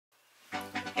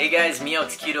Hey guys,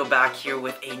 MeowXQdo back here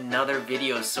with another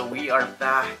video. So we are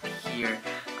back here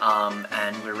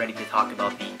and we're ready to talk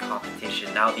about the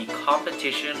competition. Now the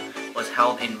competition was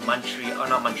held in Quebec,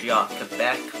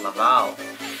 Laval.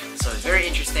 So it's very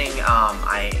interesting.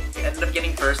 I ended up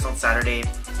getting first on Saturday.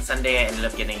 Sunday I ended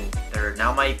up getting third.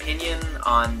 Now my opinion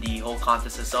on the whole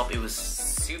contest itself, it was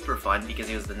super fun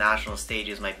because it was the national stage.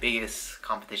 It was my biggest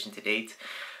competition to date.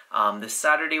 The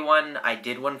Saturday one, I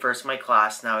did one first in my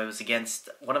class. Now it was against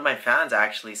one of my fans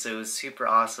actually, so it was super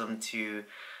awesome to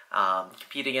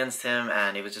compete against him,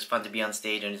 and it was just fun to be on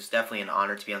stage, and it's definitely an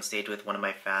honor to be on stage with one of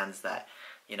my fans that,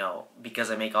 you know,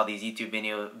 because I make all these YouTube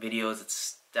videos,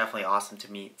 it's definitely awesome to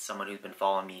meet someone who's been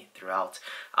following me throughout.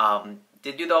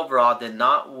 Did do the overall, did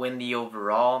not win the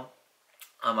overall.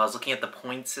 I was looking at the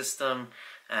point system,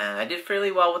 and I did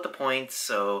fairly well with the points,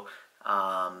 so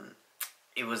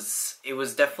it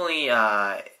was definitely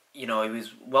you know, it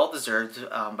was well deserved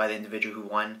by the individual who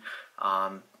won.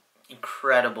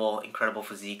 Incredible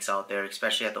physiques out there,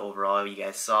 especially at the overall you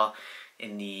guys saw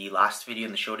in the last video,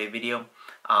 in the show day video.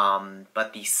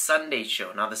 But the Sunday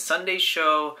show, now the Sunday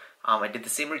show, I did the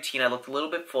same routine. I looked a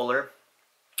little bit fuller.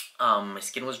 My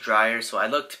skin was drier, so I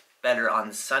looked better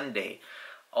on Sunday,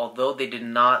 although they did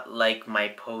not like my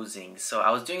posing. So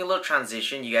I was doing a little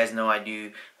transition. You guys know I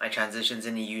do my transitions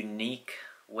in a unique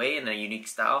way, in a unique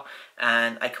style,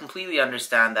 and I completely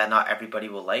understand that not everybody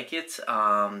will like it,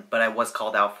 but I was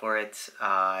called out for it.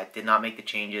 I did not make the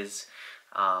changes.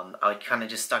 I kind of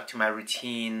just stuck to my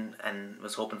routine and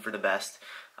was hoping for the best.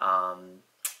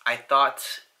 I thought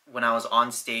when I was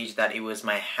on stage that it was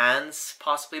my hands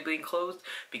possibly being closed,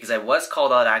 because I was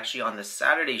called out actually on the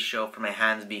Saturday show for my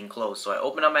hands being closed. So I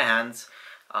opened up my hands.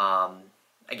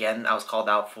 Again, I was called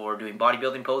out for doing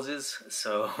bodybuilding poses,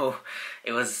 so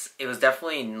it was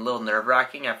definitely a little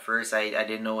nerve-wracking at first. I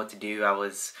didn't know what to do. I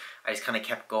just kind of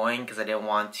kept going because I didn't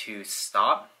want to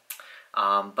stop.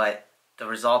 But the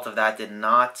result of that did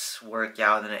not work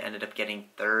out, and I ended up getting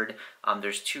third.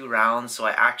 There's 2 rounds, so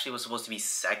I actually was supposed to be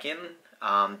second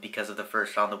because of the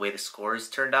first round, the way the scores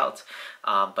turned out.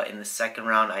 But in the second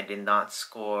round, I did not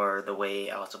score the way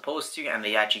I was supposed to, and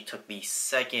they actually took the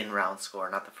second round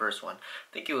score, not the first one.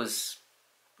 I think it was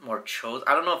more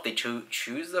I don't know if they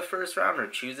choose the first round or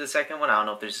choose the second one. I don't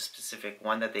know if there's a specific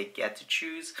one that they get to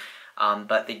choose.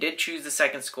 But they did choose the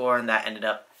second score, and that ended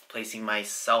up placing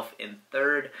myself in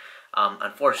third,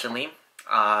 unfortunately.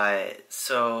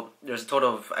 So there's a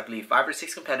total of, I believe, 5 or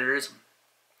 6 competitors,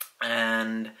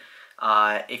 and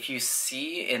if you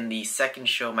see in the second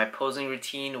show, my posing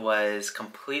routine was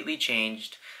completely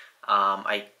changed.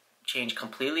 I changed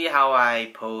completely how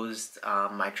I posed.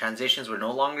 My transitions were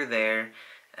no longer there,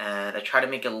 and I tried to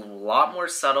make it a lot more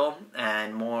subtle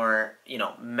and more, you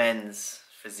know, men's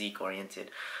physique oriented.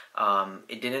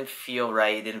 It didn't feel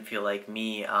right. It didn't feel like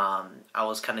me. I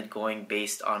was kind of going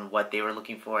based on what they were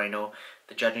looking for. I know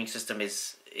the judging system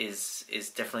is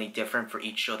definitely different for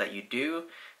each show that you do,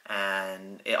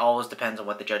 and it always depends on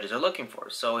what the judges are looking for.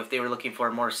 So if they were looking for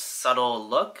a more subtle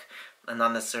look, and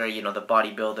not necessarily, you know, the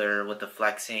bodybuilder with the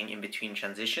flexing in between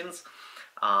transitions,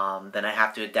 then I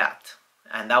have to adapt.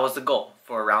 And that was the goal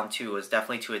for round 2, was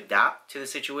definitely to adapt to the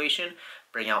situation,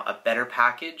 bring out a better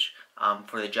package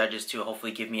for the judges to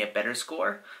hopefully give me a better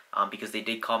score, because they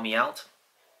did call me out.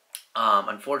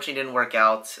 Unfortunately, it didn't work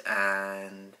out,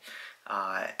 and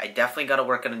I definitely got to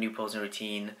work on a new posing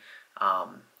routine.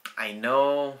 I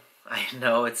know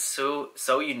it's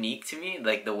so unique to me.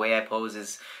 Like, the way I pose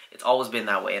it's always been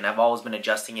that way, and I've always been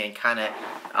adjusting it and kind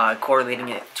of correlating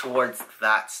it towards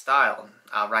that style.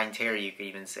 Ryan Terry, you could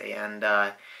even say. And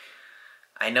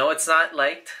I know it's not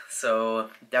liked, so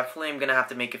definitely I'm gonna have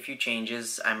to make a few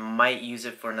changes. I might use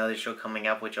it for another show coming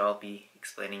up, which I'll be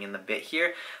explaining in a bit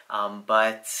here.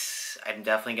 But I'm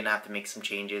definitely gonna have to make some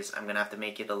changes. I'm gonna have to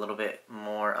make it a little bit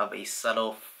more of a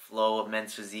subtle flow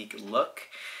men's physique look,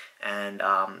 and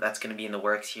that's going to be in the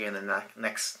works here in the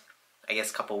next, I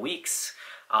guess, couple weeks.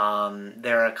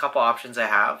 There are a couple options I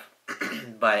have,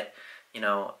 but, you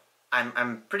know,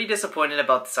 I'm pretty disappointed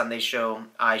about the Sunday show.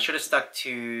 I should have stuck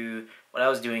to what I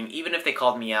was doing, even if they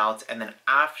called me out, and then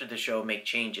after the show make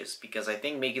changes, because I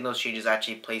think making those changes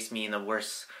actually placed me in a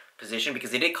worse position,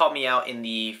 because they did call me out in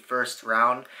the first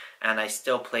round, and I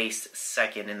still placed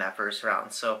second in that first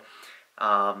round. So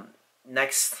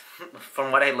next,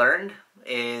 from what I learned,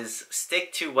 is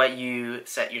stick to what you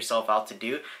set yourself out to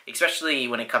do, especially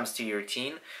when it comes to your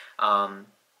routine.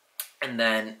 And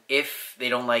then if they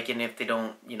don't like it, and if they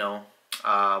don't, you know,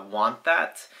 want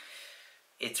that,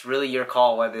 it's really your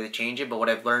call whether to change it. But what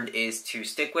I've learned is to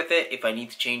stick with it. If I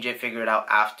need to change it, figure it out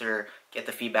after, get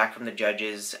the feedback from the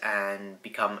judges, and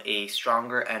become a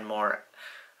stronger and more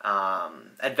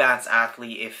advanced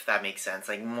athlete, if that makes sense.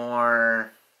 Like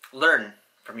more learn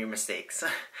from your mistakes.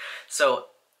 So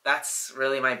that's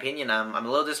really my opinion. I'm a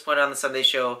little disappointed on the Sunday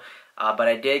show, but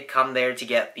I did come there to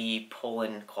get the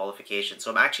Poland qualification.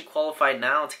 So I'm actually qualified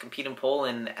now to compete in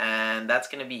Poland, and that's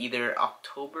going to be either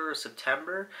October or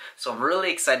September. So I'm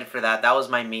really excited for that. That was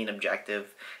my main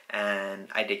objective, and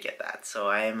I did get that. So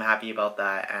I am happy about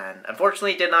that, and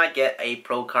unfortunately did not get a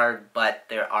pro card, but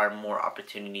there are more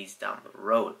opportunities down the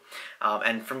road.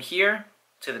 And from here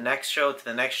to the next show,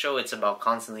 it's about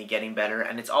constantly getting better,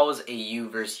 and it's always a you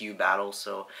versus you battle.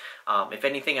 So if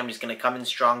anything, I'm just going to come in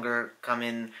stronger, come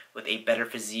in with a better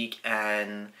physique,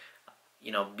 and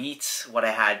beat what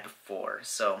I had before.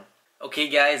 So okay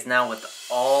guys, now with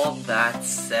all that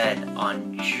said,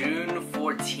 on June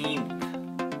 14th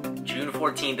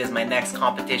is my next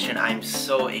competition. I'm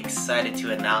so excited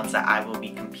to announce that I will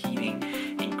be competing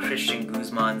in Christian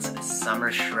Guzman's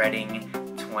Summer Shredding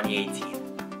 2018.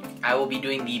 I will be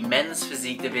doing the men's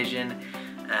physique division,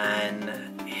 and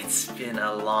it's been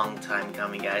a long time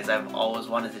coming, guys. I've always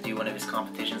wanted to do one of his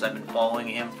competitions. I've been following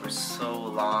him for so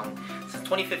long, since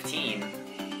 2016,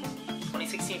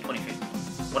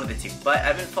 one of the two. But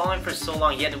I've been following for so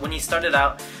long. When he started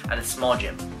out at a small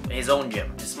gym, his own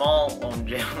gym,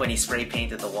 when he spray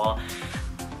painted the wall,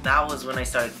 that was when I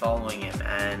started following him.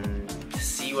 And to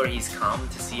see where he's come,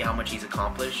 to see how much he's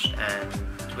accomplished, and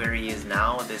to where he is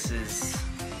now, this is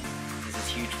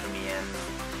huge for me. And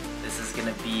this is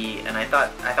gonna be, and I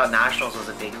thought nationals was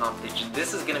a big competition.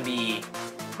 This is gonna be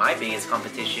my biggest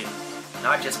competition,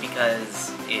 not just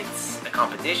because it's a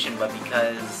competition, but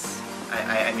because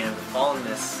I mean, I've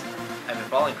been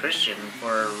following Christian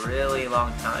for a really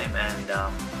long time, and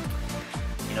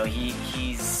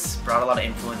he's brought a lot of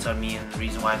influence on me, and the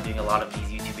reason why I'm doing a lot of these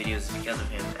YouTube videos is because of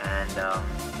him. And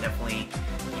definitely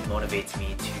he motivates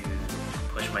me to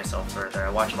push myself further. I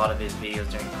watch a lot of his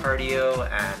videos during cardio,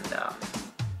 and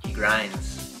he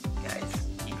grinds, guys.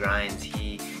 He grinds.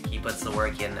 He puts the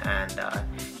work in, and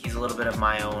he's a little bit of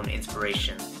my own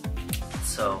inspiration.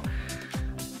 So,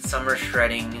 Summer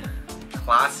Shredding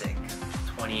Classic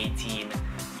 2018,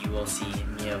 you will see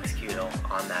Mio Escudo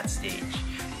on that stage.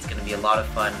 It's going to be a lot of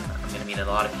fun. I'm going to meet a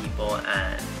lot of people,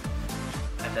 and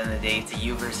at the end of the day, it's a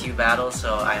you versus you battle.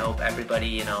 So I hope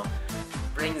everybody,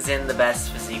 brings in the best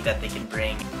physique that they can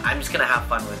bring. I'm just gonna have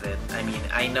fun with it. I mean,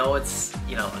 I know it's,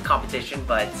 a competition,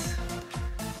 but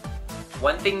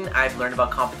one thing I've learned about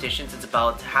competitions, it's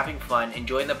about having fun,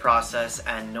 enjoying the process,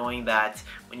 and knowing that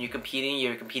when you're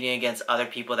competing against other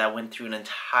people that went through an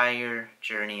entire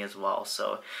journey as well.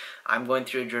 So I'm going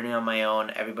through a journey on my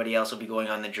own. Everybody else will be going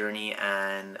on the journey,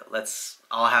 and let's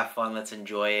all have fun. Let's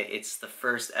enjoy it. It's the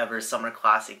first ever Summer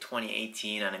Classic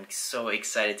 2018, and I'm so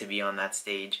excited to be on that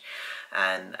stage.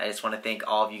 And I just want to thank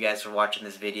all of you guys for watching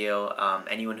this video,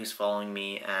 anyone who's following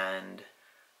me, and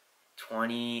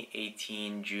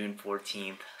 2018 June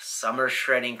 14th Summer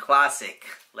Shredding Classic.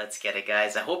 Let's get it,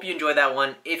 guys. I hope you enjoyed that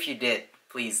one. If you did,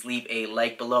 please leave a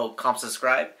like below,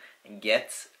 subscribe, and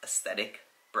get aesthetic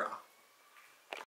bra.